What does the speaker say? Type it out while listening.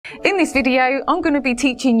In this video, I'm going to be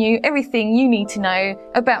teaching you everything you need to know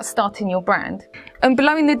about starting your brand. And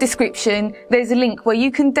below in the description, there's a link where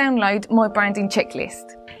you can download my branding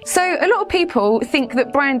checklist. So a lot of people think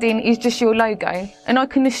that branding is just your logo, and I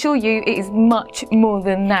can assure you it is much more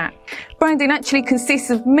than that. Branding actually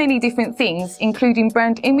consists of many different things, including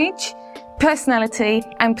brand image, personality,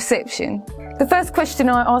 and perception. The first question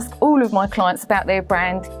I ask all of my clients about their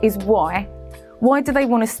brand is why. Why do they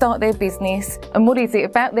want to start their business, and what is it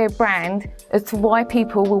about their brand as to why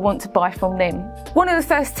people will want to buy from them? One of the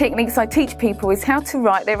first techniques I teach people is how to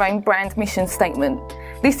write their own brand mission statement.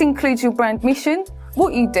 This includes your brand mission,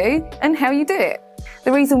 what you do, and how you do it.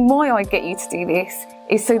 The reason why I get you to do this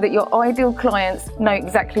is so that your ideal clients know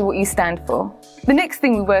exactly what you stand for. The next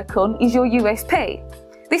thing we work on is your USP.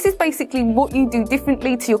 This is basically what you do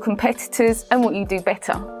differently to your competitors and what you do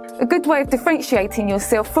better. A good way of differentiating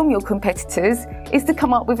yourself from your competitors is to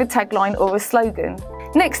come up with a tagline or a slogan.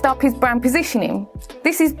 Next up is brand positioning.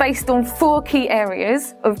 This is based on 4 key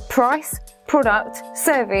areas of price, product,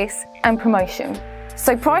 service, and promotion.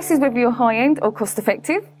 So price is whether you're high-end or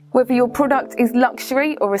cost-effective, whether your product is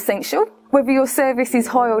luxury or essential, whether your service is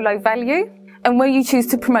high or low value, and where you choose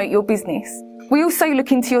to promote your business. We also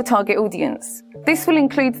look into your target audience. This will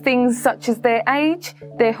include things such as their age,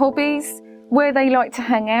 their hobbies, where they like to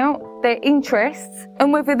hang out, their interests,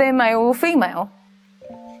 and whether they're male or female.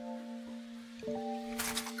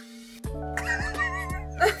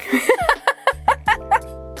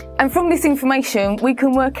 And from this information, we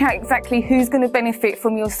can work out exactly who's going to benefit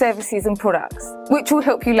from your services and products, which will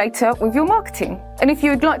help you later with your marketing. And if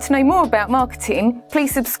you would like to know more about marketing,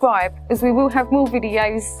 please subscribe, as we will have more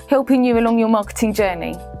videos helping you along your marketing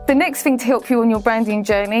journey. The next thing to help you on your branding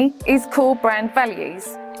journey is core brand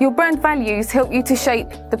values. Your brand values help you to shape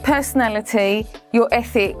the personality, your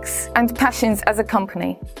ethics, and passions as a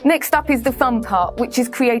company. Next up is the fun part, which is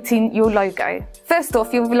creating your logo. First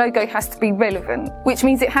off, your logo has to be relevant, which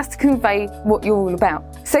means it has to convey what you're all about.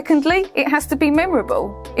 Secondly, it has to be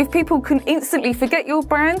memorable. If people can instantly forget your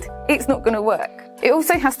brand, it's not going to work. It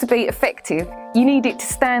also has to be effective. You need it to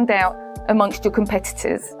stand out amongst your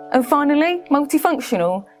competitors. And finally,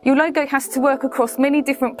 multifunctional. Your logo has to work across many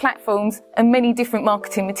different platforms and many different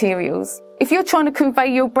marketing materials. If you're trying to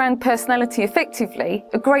convey your brand personality effectively,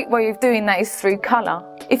 a great way of doing that is through colour.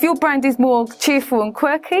 If your brand is more cheerful and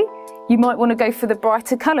quirky, you might want to go for the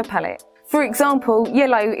brighter colour palette. For example,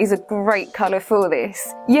 yellow is a great colour for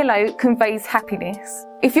this. Yellow conveys happiness.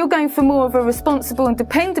 If you're going for more of a responsible and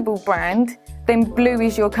dependable brand, then blue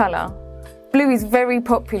is your colour. Blue is very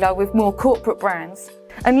popular with more corporate brands.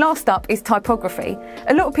 And last up is typography.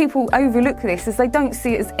 A lot of people overlook this as they don't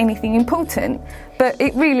see it as anything important, but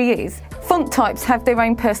it really is. Font types have their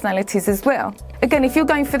own personalities as well. Again, if you're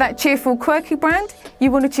going for that cheerful, quirky brand,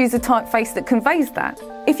 you want to choose a typeface that conveys that.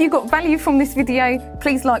 If you got value from this video,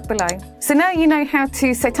 please like below. So now you know how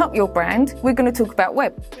to set up your brand, we're going to talk about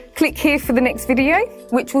web. Click here for the next video,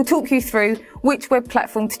 which will talk you through which web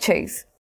platform to choose.